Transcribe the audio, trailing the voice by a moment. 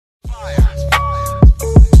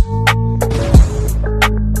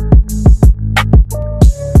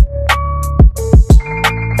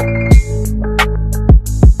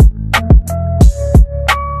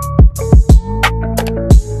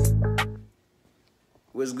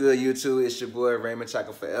What's good, YouTube? It's your boy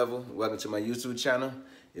Raymondtacular Forever. Welcome to my YouTube channel.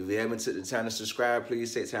 If you haven't took the time to subscribe,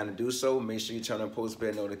 please take time to do so. Make sure you turn on post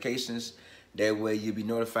bell notifications. That way you'll be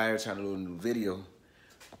notified every time I load a new video.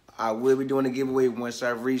 I will be doing a giveaway once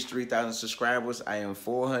I reach 3,000 subscribers. I am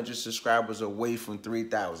 400 subscribers away from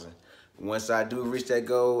 3,000. Once I do reach that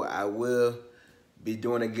goal, I will be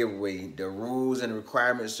doing a giveaway. The rules and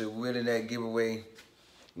requirements to winning that giveaway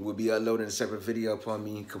will be uploading a separate video upon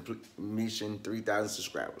me reaching 3,000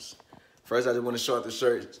 subscribers. First, I just want to show off the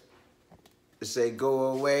shirt to say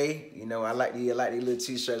 "Go away." You know, I like these little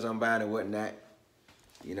T-shirts I'm buying and whatnot.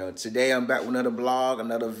 You know, today I'm back with another blog,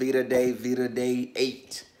 another VEDA Day, VEDA Day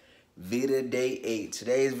 8. VEDA Day 8.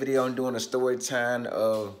 Today's video, I'm doing a story time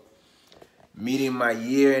of meeting my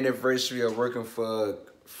year anniversary of working for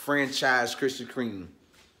franchise Krispy Kreme.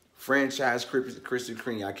 Franchise Krispy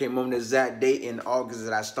Kreme. I can't remember the exact date in August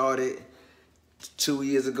that I started 2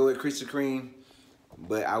 years ago at Krispy Kreme,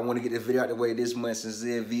 but I want to get this video out the way this month since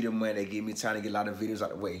it's VEDA month. They give me time to get a lot of videos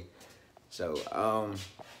out the way. So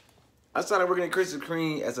I started working at Krispy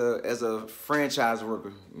Kreme as a franchise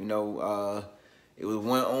worker. You know, it was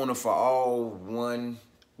one owner for all, one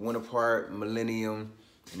apart, Millennium,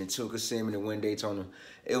 and then two Kissimmee and one Daytona.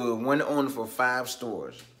 It was one owner for 5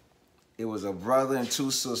 stores. It was a brother and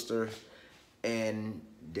 2 sisters, and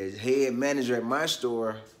the head manager at my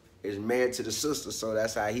store is married to the sister, so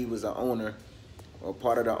that's how he was the owner or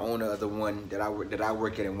part of the owner of the one that I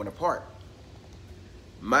work at and went apart.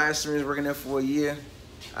 My experience working there for a year,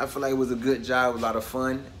 I feel like it was a good job, a lot of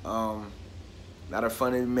fun. A lot of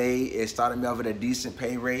fun it made. It started me off at a decent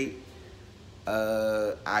pay rate.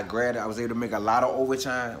 I was able to make a lot of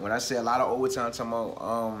overtime. When I say a lot of overtime, I'm talking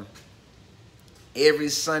about every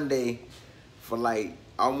Sunday for like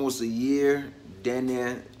almost a year, then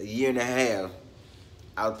a year and a half,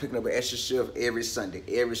 I was picking up an extra shift every Sunday.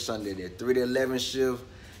 Every Sunday, the 3 to 11 shift.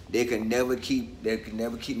 They could never keep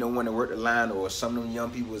no one to work the line, or some of them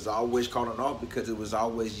young people was always calling off because it was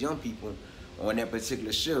always young people on that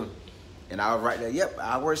particular shift. And I was right there, yep,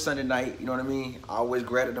 I work Sunday night, you know what I mean? I always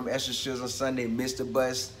grabbed them extra shifts on Sunday, missed the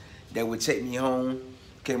bus that would take me home,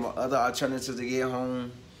 came up other alternatives to get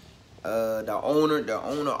home. The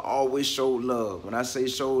owner always showed love. When I say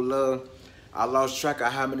showed love, I lost track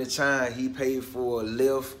of how many times he paid for a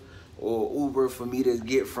Lyft or Uber for me to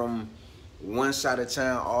get from one side of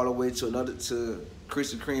town all the way to another, to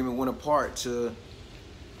Krispy Kreme and went apart to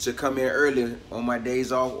come in early on my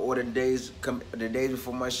days off, or the days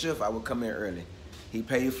before my shift, I would come in early. He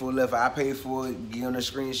paid for Lyft, I paid for it, give him a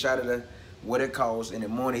screenshot of what it costs. In the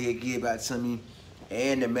morning, he'd give it back to me,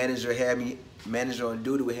 and the manager on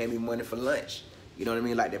duty would hand me money for lunch. You know what I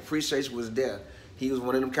mean? Like, the appreciation was there. He was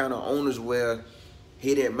one of them kind of owners where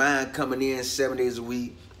he didn't mind coming in 7 days a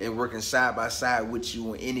week and working side by side with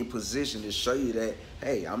you in any position to show you that,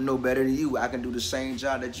 hey, I'm no better than you. I can do the same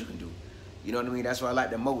job that you can do. You know what I mean? That's what I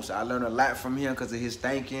like the most. I learned a lot from him because of his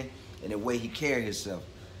thinking and the way he carried himself.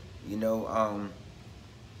 You know,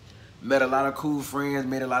 met a lot of cool friends,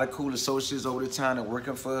 made a lot of cool associates over the time of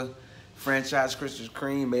working for franchise Krispy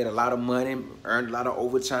Kreme, made a lot of money, earned a lot of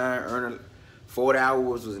overtime, 40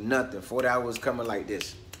 hours was nothing. 40 hours coming like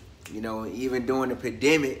this. You know, even during the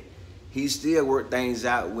pandemic, he still worked things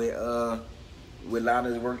out with a lot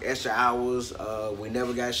of work, extra hours. We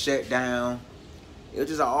never got shut down. It was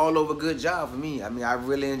just an all-over good job for me. I mean, I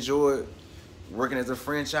really enjoyed working as a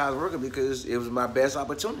franchise worker because it was my best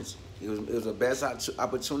opportunity. It was a best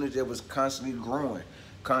opportunity that was constantly growing.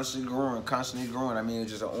 I mean, it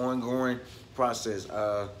was just an ongoing process.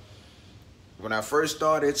 When I first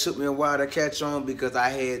started, it took me a while to catch on because I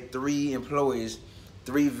had 3 employees,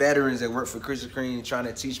 3 veterans that worked for Krispy Kreme trying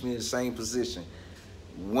to teach me the same position.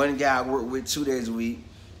 One guy I worked with 2 days a week,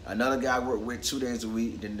 another guy I worked with 2 days a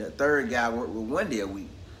week, then the third guy I worked with 1 day a week.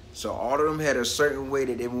 So all of them had a certain way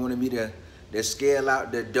that they wanted me to scale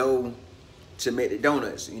out the dough to make the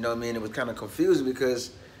donuts. You know what I mean? It was kind of confusing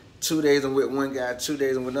because 2 days I'm with one guy, 2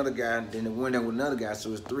 days I'm with another guy, then the 1 day with another guy.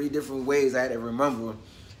 So it's 3 different ways I had to remember.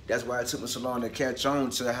 That's why it took me so long to catch on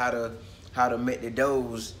to how to make the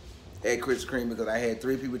doughs at Krispy Kreme, because I had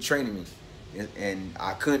 3 people training me, and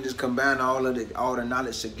I couldn't just combine all the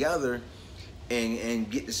knowledge together and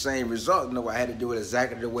get the same result. No, I had to do it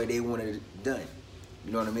exactly the way they wanted it done.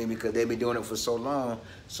 You know what I mean? Because they've been doing it for so long,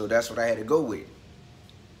 so that's what I had to go with.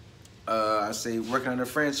 I say working on the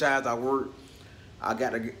franchise, I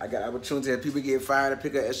got opportunity that people get fired to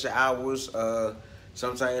pick up extra hours.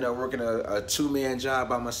 Sometimes I end up working a 2-man job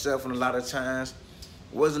by myself, and a lot of times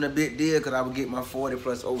it wasn't a big deal because I would get my 40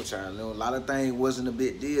 plus overtime. You know, a lot of things wasn't a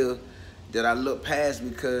big deal that I looked past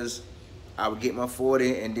because I would get my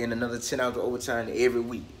 40 and then another 10 hours of overtime every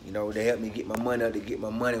week. You know, they helped me get my money up, to get my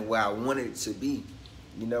money where I wanted it to be.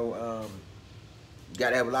 You know, got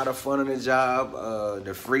to have a lot of fun on the job.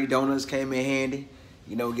 The free donuts came in handy.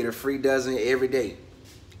 You know, get a free dozen every day.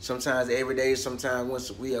 Sometimes every day, sometimes once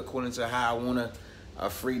a week, according to how I want a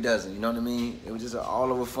free dozen. You know what I mean? It was just an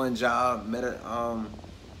all-over fun job. Met a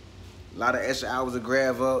lot of extra hours to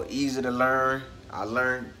grab up, easy to learn. I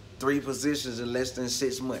learned 3 positions in less than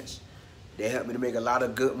 6 months. They helped me to make a lot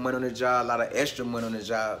of good money on the job, a lot of extra money on the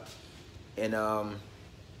job. And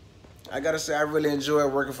I gotta say, I really enjoy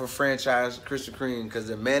working for franchise Krispy Kreme, because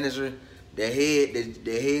the manager, the head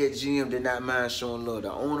GM did not mind showing love.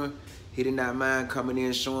 The owner, he did not mind coming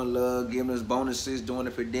in showing love, giving us bonuses during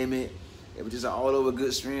the pandemic. It was just an all-over good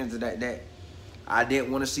experience that I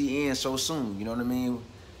didn't want to see end so soon. You know what I mean?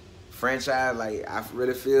 Franchise, like, I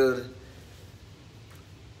really feel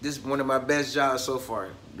this is one of my best jobs so far.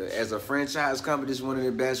 As a franchise company, this is one of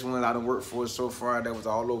the best ones I done worked for so far. That was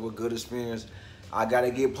all over good experience. I gotta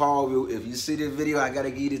give Paul, if you see this video, I gotta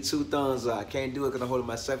give you 2 thumbs up. I can't do it because I'm holding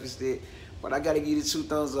my selfie stick, but I gotta give you 2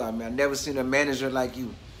 thumbs up. I mean, I never seen a manager like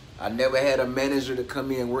you. I never had a manager to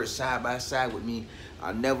come in and work side by side with me.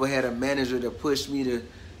 I never had a manager to push me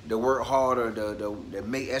to work harder, to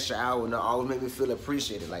make extra hours, and to always make me feel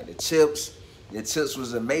appreciated. Like the tips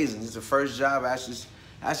was amazing. It's the first job, actually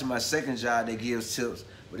my second job that gives tips,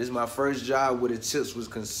 but this is my first job where the tips was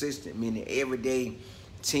consistent, meaning every day,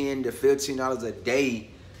 $10 to $15 a day.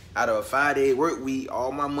 Out of a 5-day work week,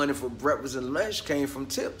 all my money for breakfast and lunch came from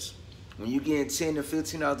tips. When you getting $10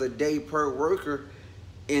 to $15 a day per worker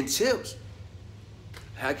in tips,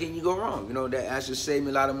 how can you go wrong? You know, that actually saved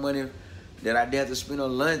me a lot of money that I didn't have to spend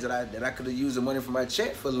on lunch, that I could have used the money from my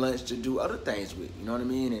check for lunch to do other things with. You know what I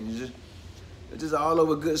mean? And it's just all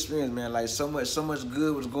over good experience, man. Like so much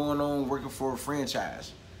good was going on working for a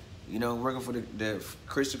franchise. You know, working for the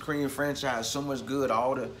Krispy Kreme franchise, so much good.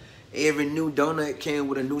 Every new donut came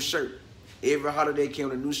with a new shirt. Every holiday came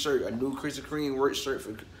with a new shirt, a new Krispy Kreme work shirt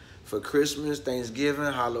for Christmas, Thanksgiving,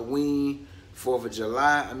 Halloween, 4th of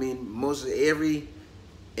July. I mean, most of every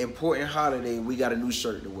important holiday, we got a new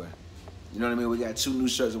shirt to wear. You know what I mean? We got 2 new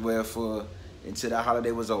shirts to wear until that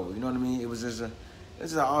holiday was over. You know what I mean? It was just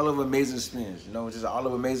an all-over amazing experience. You know, just an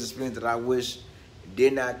all-over amazing experience that I wish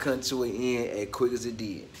did not come to an end as quick as it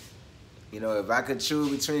did. You know, if I could choose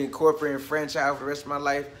between corporate and franchise for the rest of my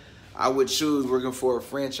life, I would choose working for a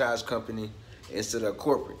franchise company instead of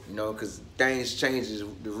corporate, you know, because things changes,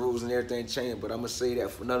 the rules and everything change, but I'm going to say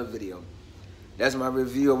that for another video. That's my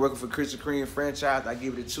review of working for Krispy Kreme franchise. I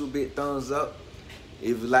give it a 2 big thumbs up.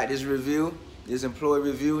 If you like this review, this employee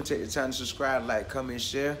review, take the time to subscribe, like, comment,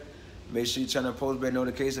 share. Make sure you turn on post bell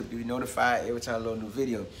notification to be notified every time I load a new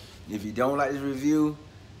video. If you don't like this review,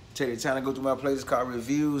 take the time to go through my playlist called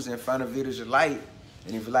Reviews and find the videos you like.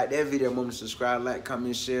 And if you like that video, remember to subscribe, like,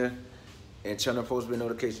 comment, share, and turn on post bell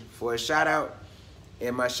notification. For a shout out,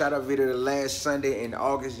 in my shout out video the last Sunday in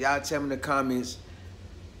August, y'all tell me in the comments,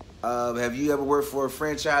 have you ever worked for a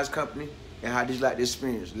franchise company? And how did you like the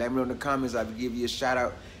experience? Let me know in the comments. I will give you a shout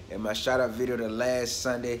out in my shout out video the last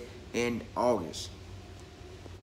Sunday in August.